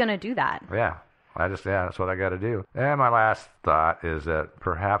because he's going to do that. Yeah. That's what I got to do. And my last thought is that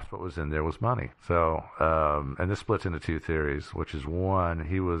perhaps what was in there was money. So, and this splits into two theories, which is one,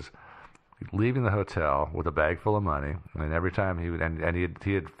 he was leaving the hotel with a bag full of money, and every time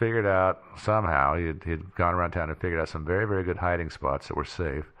he had figured out somehow, he had gone around town and figured out some very, very good hiding spots that were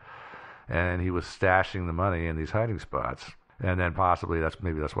safe. And he was stashing the money in these hiding spots. And then possibly that's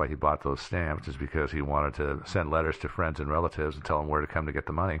why he bought those stamps, is because he wanted to send letters to friends and relatives and tell them where to come to get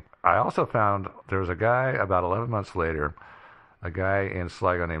the money. I also found there was a guy about 11 months later, a guy in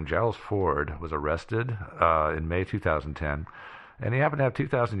Sligo named Giles Ford was arrested in May 2010. And he happened to have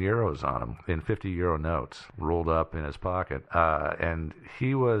 2,000 euros on him in 50-euro notes rolled up in his pocket. And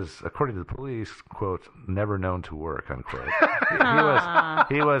he was, according to the police, quote, never known to work, unquote.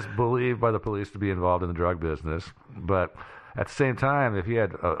 he was believed by the police to be involved in the drug business. But at the same time, if he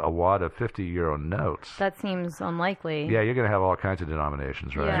had a wad of 50-euro notes... That seems unlikely. Yeah, you're going to have all kinds of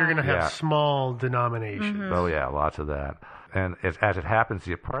denominations, right? Yeah. You're going to have small denominations. Mm-hmm. Oh, yeah, lots of that. And as it happens,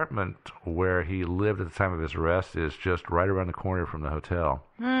 the apartment where he lived at the time of his arrest is just right around the corner from the hotel.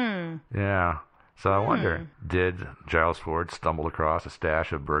 Yeah. So I wonder, did Giles Ford stumble across a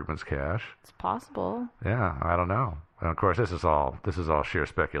stash of Bergman's cash? It's possible. Yeah, I don't know. And of course, this is all sheer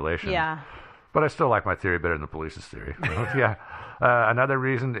speculation. Yeah. But I still like my theory better than the police's theory. Yeah. Another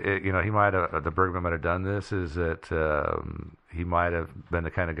reason, the Bergman might have done this is that he might have been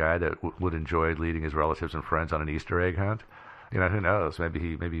the kind of guy that would enjoy leading his relatives and friends on an Easter egg hunt. Who knows? Maybe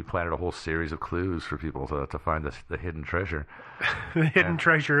he planted a whole series of clues for people to find the hidden treasure. The hidden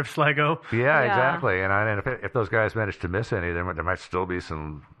treasure of Sligo. Yeah, exactly. And if those guys managed to miss any, there might still be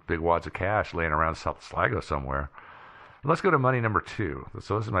some big wads of cash laying around South Sligo somewhere. Let's go to money number 2.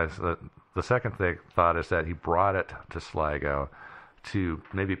 So this is the second thought is that he brought it to Sligo to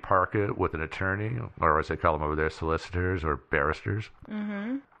maybe park it with an attorney, or as they call them over there, solicitors or barristers.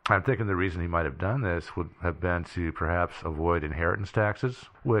 Mm-hmm. I'm thinking the reason he might have done this would have been to perhaps avoid inheritance taxes,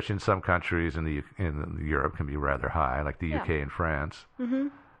 which in some countries in Europe can be rather high, like the UK and France. Mm-hmm.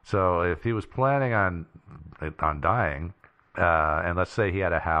 So if he was planning on dying, and let's say he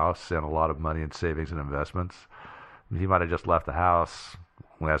had a house and a lot of money in savings and investments, he might have just left the house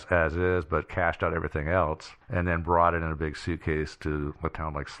as is, but cashed out everything else, and then brought it in a big suitcase to a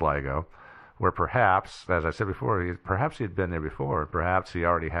town like Sligo, where perhaps, as I said before, perhaps he had been there before. Perhaps he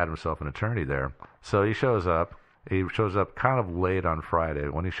already had himself an attorney there. So he shows up. He shows up kind of late on Friday.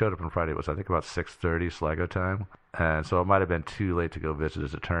 When he showed up on Friday, it was, I think, about 6:30 Sligo time. And so it might have been too late to go visit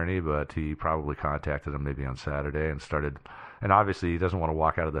his attorney, but he probably contacted him maybe on Saturday and started. And obviously, he doesn't want to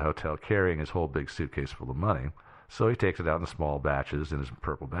walk out of the hotel carrying his whole big suitcase full of money. So he takes it out in small batches in his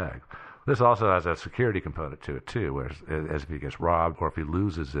purple bag. This also has a security component to it, too, where as if he gets robbed or if he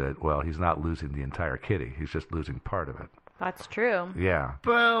loses it, well, he's not losing the entire kitty. He's just losing part of it. That's true. Yeah.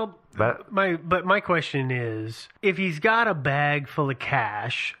 Well, but my question is, if he's got a bag full of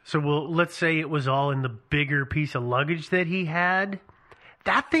cash, so let's say it was all in the bigger piece of luggage that he had,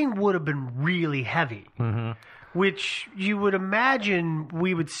 that thing would have been really heavy, which you would imagine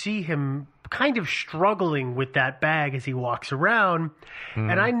we would see him kind of struggling with that bag as he walks around.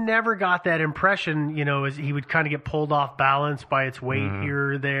 And I never got that impression, as he would kind of get pulled off balance by its weight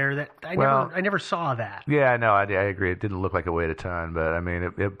here or there. I never saw that. Yeah, no, I agree. It didn't look like it weighed a ton, but I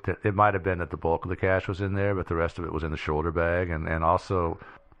mean, it might have been that the bulk of the cash was in there, but the rest of it was in the shoulder bag, and also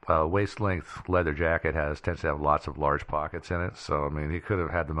waist-length leather jacket tends to have lots of large pockets in it. So I mean, he could have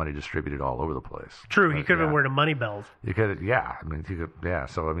had the money distributed all over the place. True, he could have been wearing a money belt. He could,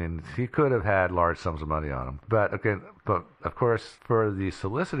 So I mean, he could have had large sums of money on him. But of course, for the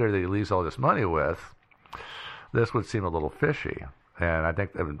solicitor that he leaves all this money with, this would seem a little fishy. And I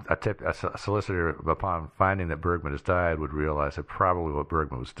think a solicitor, upon finding that Bergman has died, would realize that probably what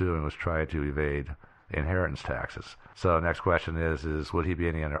Bergman was doing was trying to evade inheritance taxes. So the next question is would he be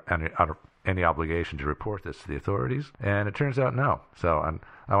any obligation to report this to the authorities? And it turns out no. So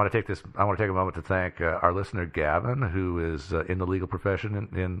I want to take a moment to thank our listener Gavin, who is in the legal profession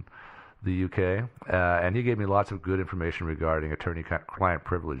in the UK, and he gave me lots of good information regarding attorney-client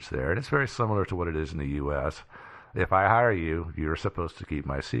privilege there, and it's very similar to what it is in the U.S. If I hire you, you're supposed to keep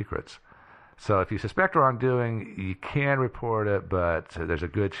my secrets. So if you suspect wrongdoing, you can report it, but there's a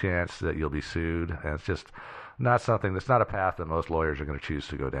good chance that you'll be sued, and it's just not something. That's not a path that most lawyers are going to choose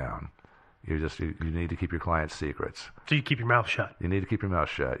to go down. You need to keep your client's secrets. So you keep your mouth shut. You need to keep your mouth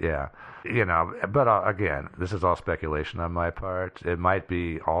shut, yeah. But again, this is all speculation on my part. It might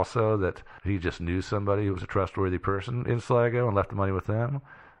be also that he just knew somebody who was a trustworthy person in Sligo and left the money with them.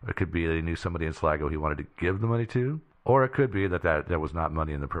 It could be that he knew somebody in Sligo he wanted to give the money to. Or it could be that there was not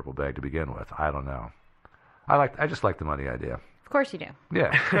money in the purple bag to begin with. I don't know. I just like the money idea. Of course you do.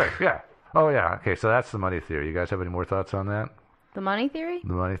 Yeah, sure, yeah. Oh, yeah. Okay, so that's the money theory. You guys have any more thoughts on that? The money theory?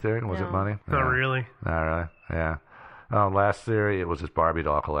 The money theory? Was it money? Not really. Not really, yeah. Last theory, it was his Barbie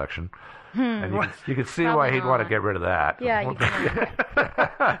doll collection. And you can see why he'd want to get rid of that. Yeah, you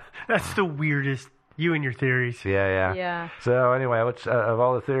can. That's the weirdest. You and your theories. Yeah. So anyway, of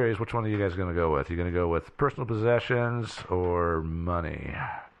all the theories, which one are you guys going to go with? Are you going to go with personal possessions or money?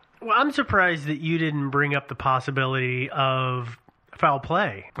 Well, I'm surprised that you didn't bring up the possibility of foul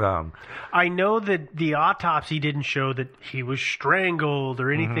play. I know that the autopsy didn't show that he was strangled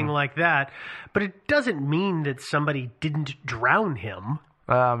or anything like that, but it doesn't mean that somebody didn't drown him.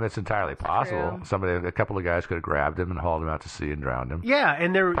 It's entirely possible. A couple of guys could have grabbed him and hauled him out to sea and drowned him. Yeah,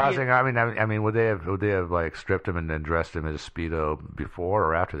 and they're I mean, would they have like stripped him and then dressed him as a Speedo before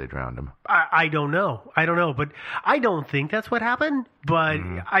or after they drowned him? I don't know, but I don't think that's what happened. But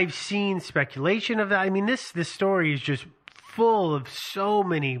I've seen speculation of that. I mean, this story is just full of so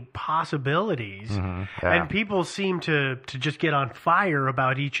many possibilities, and people seem to just get on fire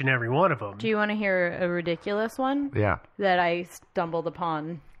about each and every one of them. Do you want to hear a ridiculous one? Yeah. That I stumbled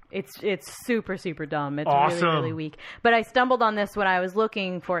upon. It's super, super dumb. It's awesome. really, really weak. But I stumbled on this when I was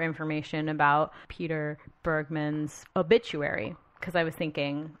looking for information about Peter Bergman's obituary, because I was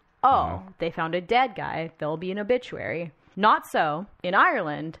thinking, oh, they found a dead guy, there'll be an obituary. Not so in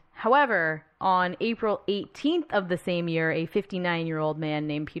Ireland. However, on April 18th of the same year, a 59-year-old man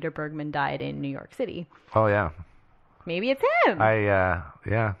named Peter Bergman died in New York City. Oh, yeah. Maybe it's him.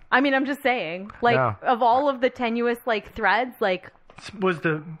 Yeah. I mean, I'm just saying, like, of all of the tenuous, like, threads, like... Was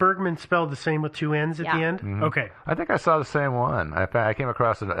the Bergman spelled the same with two N's at the end? Mm-hmm. Okay. I think I saw the same one. I came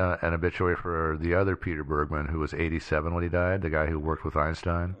across an obituary for the other Peter Bergman, who was 87 when he died, the guy who worked with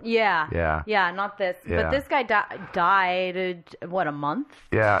Einstein. Yeah. Yeah. Yeah, not this. Yeah. But this guy died, what, a month?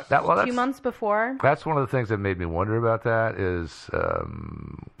 Yeah. 2 months before? That's one of the things that made me wonder about that is...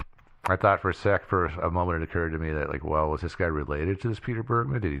 I thought for a moment it occurred to me that, like, well, was this guy related to this Peter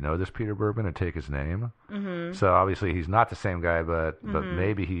Bergman? Did he know this Peter Bergman and take his name? Mm-hmm. So obviously he's not the same guy, but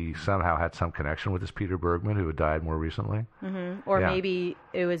maybe he somehow had some connection with this Peter Bergman who had died more recently. Mm-hmm. Or maybe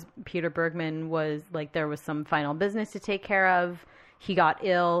it was Peter Bergman was, like, there was some final business to take care of. He got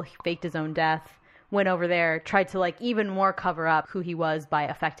ill, he faked his own death, went over there, tried to, like, even more cover up who he was by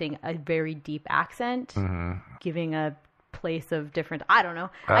affecting a very deep accent, giving a place of different, I don't know.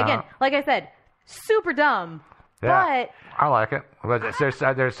 Again, like I said, super dumb. Yeah, but I like it. But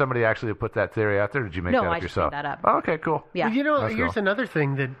there's somebody actually who put that theory out there. Or did you make that up yourself? No, I just made that up. Oh, okay, cool. Yeah. Well, you know, That's here's cool. another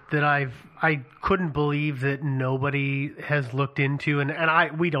thing that I couldn't believe that nobody has looked into,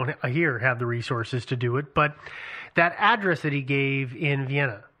 and we don't here have the resources to do it, but that address that he gave in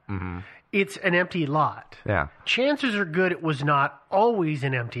Vienna. Mm-hmm. It's an empty lot. Yeah. Chances are good it was not always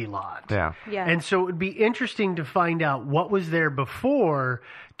an empty lot. Yeah. Yeah. And so it would be interesting to find out what was there before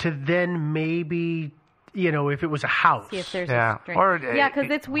to then maybe, you know, if it was a house. see if there's Yeah. a string. Or, because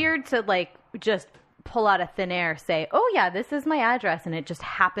it's weird to, like, just pull out of thin air, say, oh, yeah, this is my address, and it just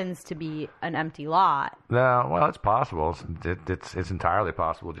happens to be an empty lot. No, well, it's possible. It's entirely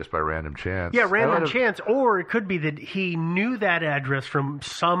possible just by random chance. Yeah, random chance. Or it could be that he knew that address from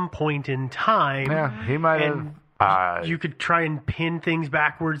some point in time. Yeah, he might have. You could try and pin things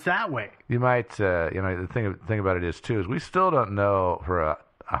backwards that way. You might, the thing about it is, too, is we still don't know for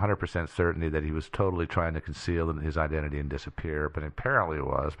 100% certainty that he was totally trying to conceal his identity and disappear, but apparently it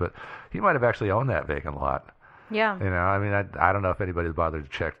was. But he might have actually owned that vacant lot. Yeah. You know, I mean, I don't know if anybody bothered to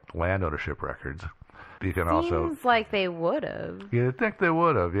check land ownership records. You can also... Seems like they would have. You'd think they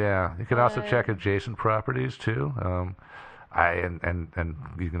would have, yeah. You can also check adjacent properties, too. And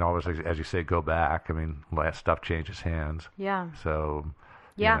you can always, as you say, go back. I mean, stuff changes hands. Yeah. So,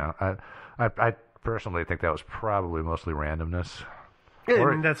 yeah. You know, I personally think that was probably mostly randomness.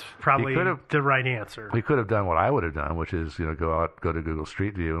 And that's probably the right answer. We could have done what I would have done, which is, go to Google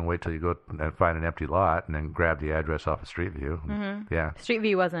Street View and wait till you go and find an empty lot and then grab the address off of Street View. Mm-hmm. Yeah. Street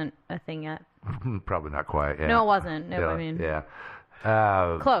View wasn't a thing yet. Probably not quite. Yeah. No, it wasn't. No, yeah, I mean,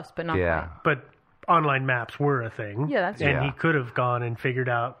 yeah. Close, but not quite. But online maps were a thing. Yeah, that's true. And he could have gone and figured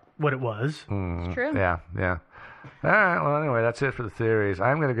out what it was. It's true. Yeah. All right, well, anyway, that's it for the theories.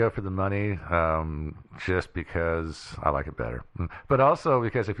 I'm going to go for the money just because I like it better. But also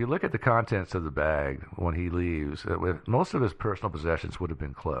because if you look at the contents of the bag when he leaves, most of his personal possessions would have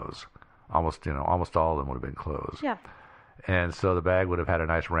been clothes. Almost all of them would have been clothes. Yeah. And so the bag would have had a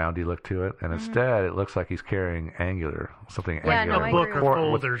nice roundy look to it. And instead, it looks like he's carrying something angular. A book or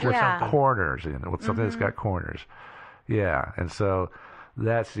folders or something. Corners in it, with something that's got corners. Yeah, and so...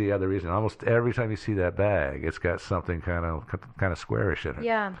 That's the other reason. Almost every time you see that bag, it's got something kind of squarish in it.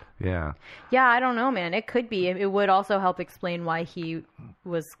 Yeah. Yeah. Yeah, I don't know, man. It could be. It would also help explain why he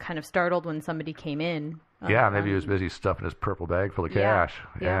was kind of startled when somebody came in. Yeah, maybe he was busy stuffing his purple bag full of cash.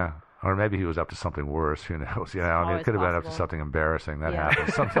 Yeah. Or maybe he was up to something worse. Who knows? You know, I mean, it could have been up to something embarrassing. That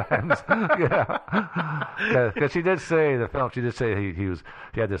happens sometimes. Yeah. Because she did say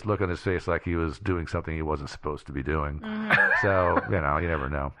he had this look on his face like he was doing something he wasn't supposed to be doing. Mm-hmm. So you never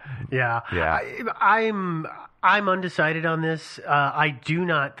know. Yeah. Yeah. I'm undecided on this. I do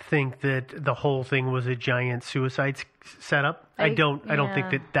not think that the whole thing was a giant suicide setup. I don't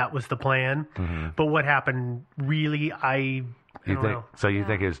think that was the plan. Mm-hmm. But what happened really, I don't know. So you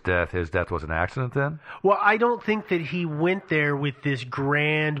think his death was an accident then? Well, I don't think that he went there with this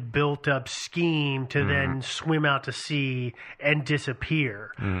grand built-up scheme to then swim out to sea and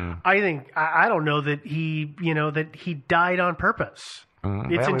disappear. I don't know that he died on purpose.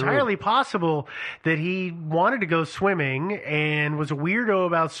 It's entirely possible that he wanted to go swimming and was a weirdo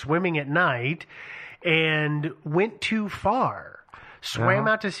about swimming at night and went too far. swam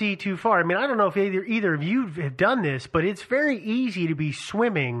out to sea too far. I mean, I don't know if either of you have done this, but it's very easy to be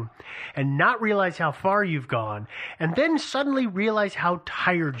swimming and not realize how far you've gone, and then suddenly realize how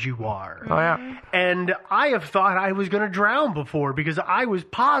tired you are. Oh, yeah. And I have thought I was going to drown before because I was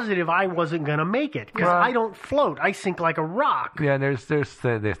positive I wasn't going to make it because I don't float. I sink like a rock. Yeah, and there's such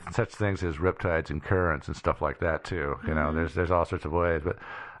things as riptides and currents and stuff like that too. You know, there's all sorts of ways, but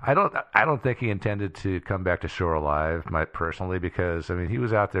I don't think he intended to come back to shore alive, personally, because I mean he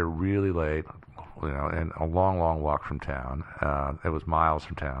was out there really late, you know, and a long walk from town. It was miles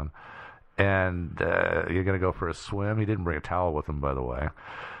from town, and you're gonna go for a swim. He didn't bring a towel with him, by the way.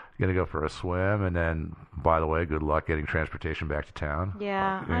 You're gonna go for a swim, and then, by the way, good luck getting transportation back to town.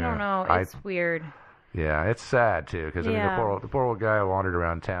 Yeah, I don't know. It's weird. Yeah, it's sad too because I mean the poor old guy wandered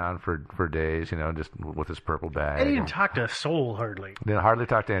around town for days, you know, just with his purple bag. And he didn't talk to a soul hardly. Didn't hardly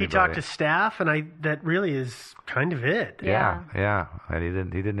talk to anybody. He talked to staff, and that really is kind of it. Yeah, and he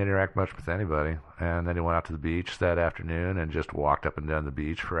didn't interact much with anybody. And then he went out to the beach that afternoon and just walked up and down the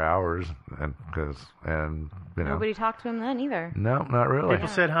beach for hours, and you know, nobody talked to him then either. No, not really. People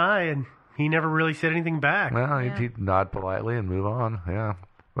said hi, and he never really said anything back. Well, he'd nod politely and move on. Yeah.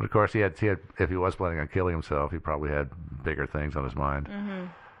 But of course, he had. If he was planning on killing himself, he probably had bigger things on his mind. Mm-hmm.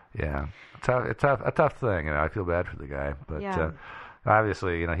 Yeah, it's a tough thing, and I feel bad for the guy. But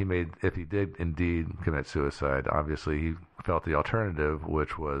obviously, you know, if he did indeed commit suicide, obviously he felt the alternative,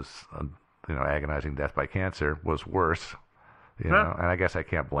 which was you know, agonizing death by cancer, was worse. You know, and I guess I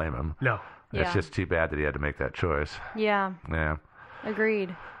can't blame him. No, it's just too bad that he had to make that choice. Yeah. Yeah.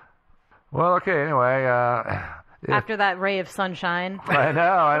 Agreed. Well, okay. Anyway. After that ray of sunshine. I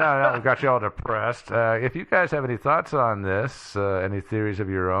know. We got you all depressed. If you guys have any thoughts on this, any theories of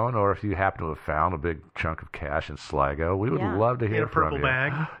your own, or if you happen to have found a big chunk of cash in Sligo, we would love to hear from you. In a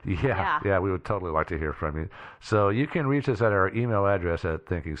purple bag. Yeah, we would totally like to hear from you. So you can reach us at our email address at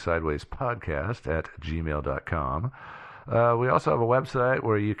thinkingsidewayspodcast@gmail.com. We also have a website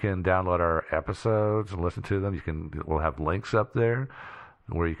where you can download our episodes and listen to them. We'll have links up there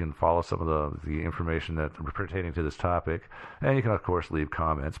where you can follow some of the information that pertaining to this topic. And you can, of course, leave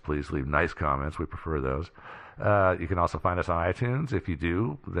comments. Please leave nice comments. We prefer those. You can also find us on iTunes. If you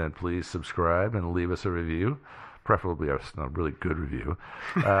do, then please subscribe and leave us a review, preferably a really good review.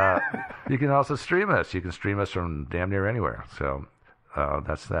 You can also stream us. You can stream us from damn near anywhere. So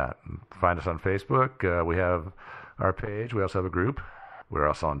that's that. Find us on Facebook. We have our page. We also have a group. We're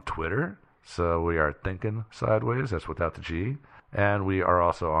also on Twitter. So we are Thinking Sideways. That's without the G. And we are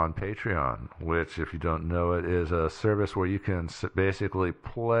also on Patreon, which, if you don't know it, is a service where you can basically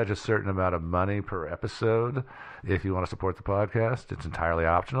pledge a certain amount of money per episode if you want to support the podcast. It's entirely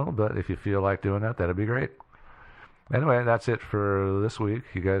optional, but if you feel like doing that, that'd be great. Anyway, that's it for this week.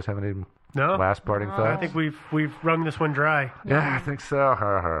 You guys have any last parting thoughts? I think we've wrung this one dry. Yeah, I think so.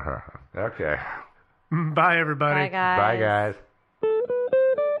 Okay. Bye, everybody. Bye, guys. Bye, guys.